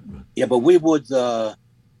know that. Yeah, but we would,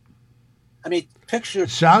 picture... It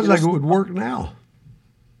sounds like it would work now.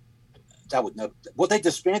 That would never... Well, they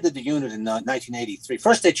disbanded the unit in 1983.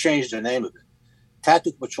 First, they changed the name of it.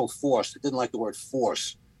 Tactical Patrol Force. They didn't like the word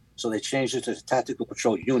force. So they changed it to the Tactical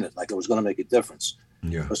Patrol Unit, like it was going to make a difference.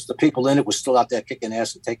 Yeah. Because the people in it were still out there kicking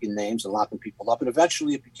ass and taking names and locking people up. And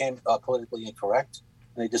eventually it became politically incorrect,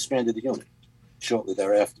 and they disbanded the unit shortly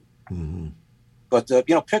thereafter. Mm-hmm. But,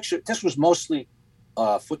 picture, this was mostly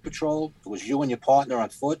foot patrol. It was you and your partner on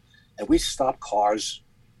foot, and we stop cars.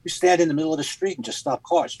 We stand in the middle of the street and just stop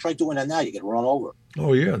cars. Try doing that now, you get run over.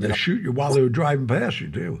 Oh, yeah, they shoot you while they were driving past you,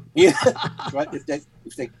 too. Yeah, right.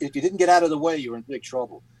 If you didn't get out of the way, you were in big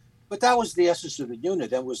trouble. But that was the essence of the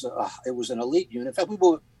unit. It was an elite unit. In fact, we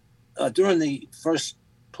were during the first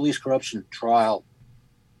police corruption trial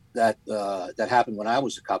that happened when I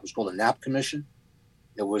was a cop. It was called the Knapp Commission.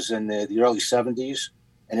 It was in the early 70s,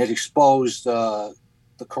 and it exposed the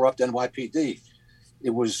corrupt NYPD. It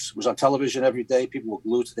was on television every day. People were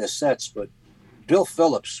glued to their sets. But Bill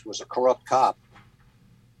Phillips was a corrupt cop,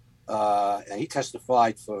 and he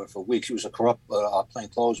testified for weeks. He was a corrupt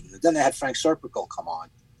plainclothesman. And then they had Frank Serpico come on,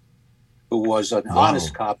 who was an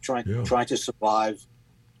honest cop trying to survive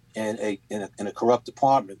in a corrupt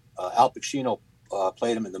department. Al Pacino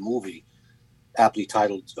played him in the movie, aptly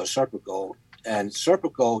titled Serpico. And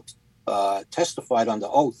Serpico testified under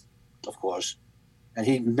oath, of course, and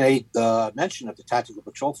he made mention of the Tactical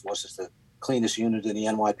Patrol Force as the cleanest unit in the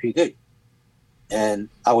NYPD. And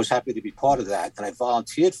I was happy to be part of that, and I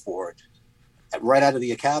volunteered for it right out of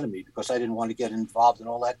the academy because I didn't want to get involved in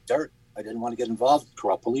all that dirt. I didn't want to get involved in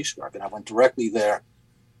corrupt police work, and I went directly there.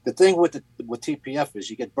 The thing with TPF is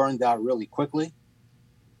you get burned out really quickly,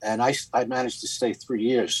 and I managed to stay 3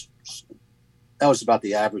 years. That was about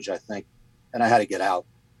the average, I think, and I had to get out.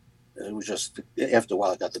 It was just, after a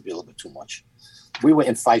while, it got to be a little bit too much. We were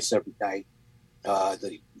in fights every day.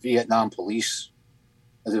 The Vietnam police,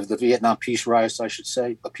 the Vietnam peace riots, I should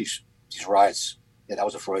say, peace riots. Yeah, that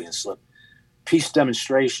was a Freudian slip. Peace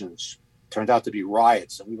demonstrations turned out to be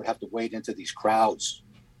riots, and we would have to wade into these crowds.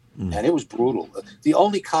 And it was brutal. The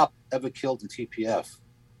only cop ever killed in TPF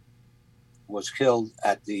was killed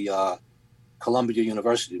at the Columbia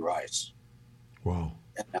University riots. Wow.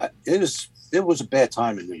 And it was a bad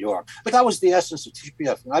time in New York. But that was the essence of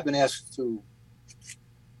TPF. And I've been asked to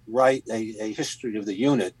write a history of the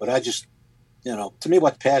unit, but I just, to me,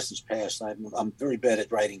 what past is past. I'm very bad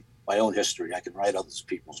at writing my own history. I can write other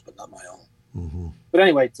people's, but not my own. Mm-hmm. But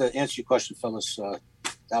anyway, to answer your question, fellas,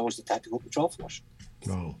 that was the Tactical Patrol Force.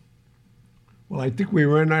 Oh. Well, I think we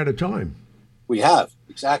ran out of time. We have,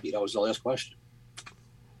 exactly. That was the last question.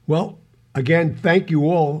 Well, again, thank you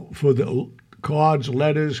all for the cards,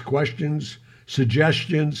 letters, questions,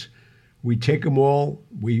 suggestions. We take them all.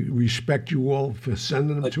 We respect you all for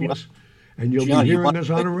sending them to us. And you'll be hearing us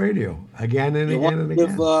on the radio again and again and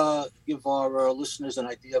again. Give our listeners an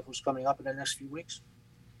idea of who's coming up in the next few weeks?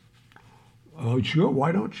 Oh, sure.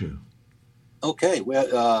 Why don't you? Okay.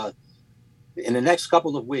 We're, in the next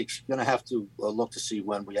couple of weeks, you're going to have to look to see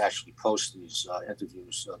when we actually post these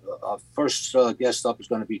interviews. Our first guest up is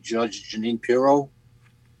going to be Judge Jeanine Pirro.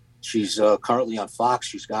 She's currently on Fox.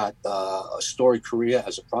 She's got a storied career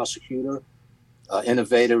as a prosecutor,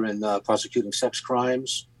 innovator in prosecuting sex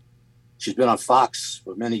crimes. She's been on Fox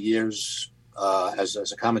for many years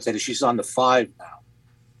as a commentator. She's on The Five now,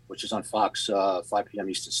 which is on Fox, 5 p.m.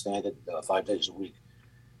 Eastern Standard, 5 days a week.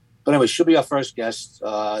 But anyway, she'll be our first guest.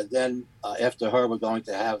 Then after her, we're going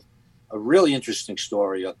to have a really interesting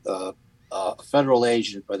story. A federal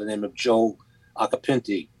agent by the name of Joe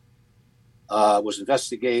Acapinti was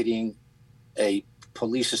investigating a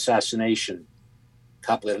police assassination. A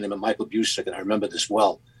cop by the name of Michael Busick, and I remember this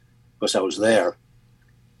well because I was there.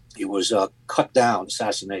 He was cut down,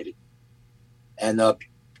 assassinated. And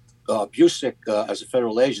Busick, as a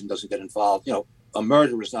federal agent, doesn't get involved. You know, a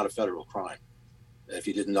murder is not a federal crime. If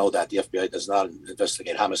you didn't know that, the FBI does not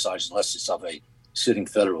investigate homicides unless it's of a sitting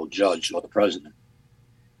federal judge or the president.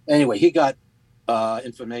 Anyway, he got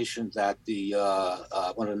information that the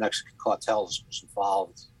one of the Mexican cartels was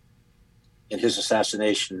involved in his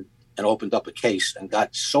assassination and opened up a case and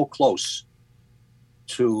got so close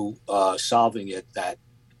to solving it that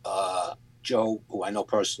Joe, who I know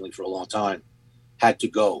personally for a long time, had to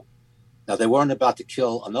go. Now, they weren't about to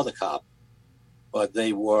kill another cop, but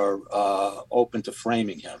they were open to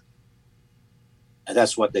framing him. And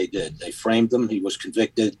that's what they did. They framed him. He was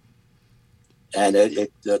convicted. And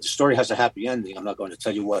the story has a happy ending. I'm not going to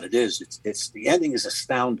tell you what it is. The ending is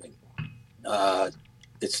astounding.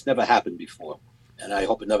 It's never happened before, and I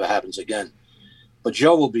hope it never happens again. But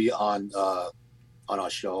Joe will be on our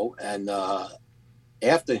show, and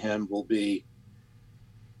after him will be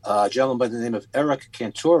a gentleman by the name of Eric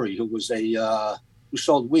Cantore, who was who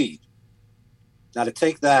sold weed. Now, to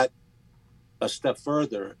take that a step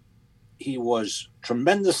further, he was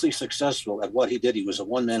tremendously successful at what he did. He was a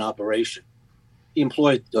one-man operation. He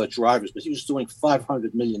employed drivers, but he was doing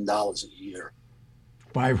 $500 million a year.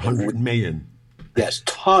 $500 million. Yes,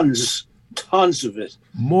 tons of it.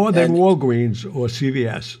 More than Walgreens or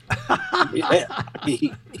CVS.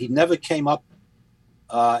 he never came up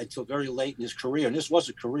until very late in his career, and this was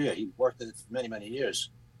a career. He worked at it for many, many years.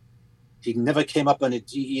 He never came up on the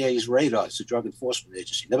DEA's radar. It's a drug enforcement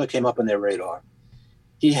agency. He never came up on their radar.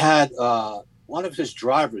 He had one of his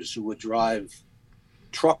drivers who would drive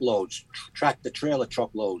truckloads, tractor-trailer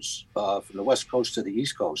truckloads from the West Coast to the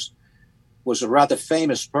East Coast, was a rather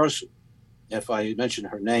famous person. If I mention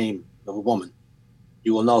her name, of a woman,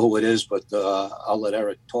 you will know who it is, but I'll let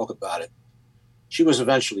Eric talk about it. She was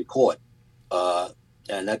eventually caught,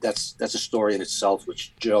 and that's a story in itself,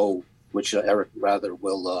 which Eric rather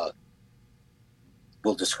will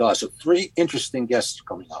discuss. So 3 interesting guests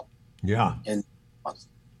coming up. Yeah.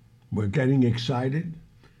 We're getting excited,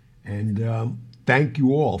 and thank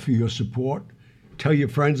you all for your support. Tell your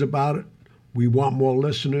friends about it. We want more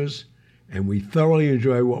listeners, and we thoroughly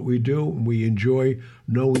enjoy what we do, and we enjoy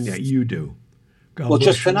knowing that you do. Well,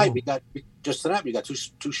 just tonight we got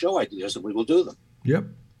two show ideas, and we will do them. Yep.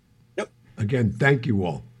 Again, thank you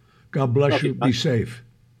all. God bless you. Be safe.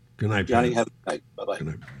 Good night, Johnny. Have a good night. Bye-bye. Good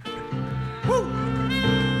night.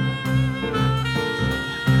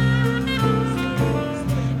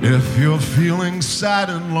 If you're feeling sad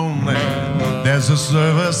and lonely, there's a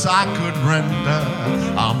service I could render.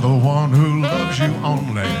 I'm the one who loves you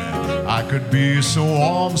only. I could be so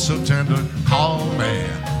warm, so tender. Call me.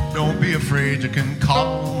 Don't be afraid, you can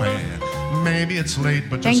call me. Maybe it's late,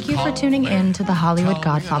 but thank you for tuning in to the Hollywood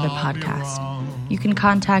Godfather podcast. You can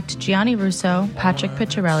contact Gianni Russo, Patrick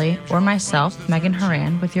Picciarelli, or myself, Megan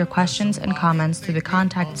Horan, with your questions and comments through the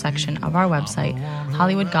contact section of our website,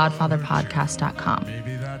 HollywoodGodfatherPodcast.com,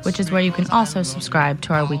 which is where you can also subscribe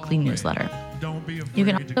to our weekly newsletter. You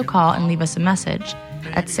can also call and leave us a message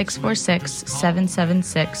at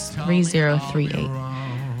 646-776-3038.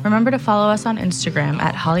 Remember to follow us on Instagram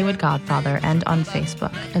at Hollywood Godfather and on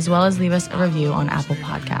Facebook, as well as leave us a review on Apple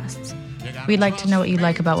Podcasts. We'd like to know what you'd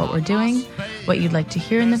like about what we're doing, what you'd like to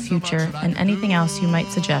hear in the future, and anything else you might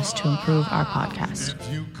suggest to improve our podcast.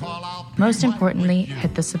 Most importantly,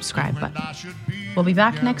 hit the subscribe button. We'll be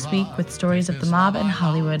back next week with stories of the mob and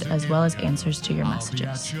Hollywood, as well as answers to your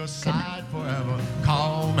messages. Good night.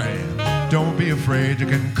 Call me. Don't be afraid, you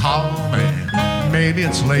can call me. Maybe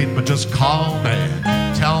it's late, but just call me.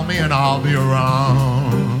 Tell me and I'll be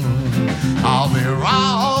around. I'll be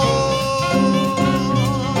around.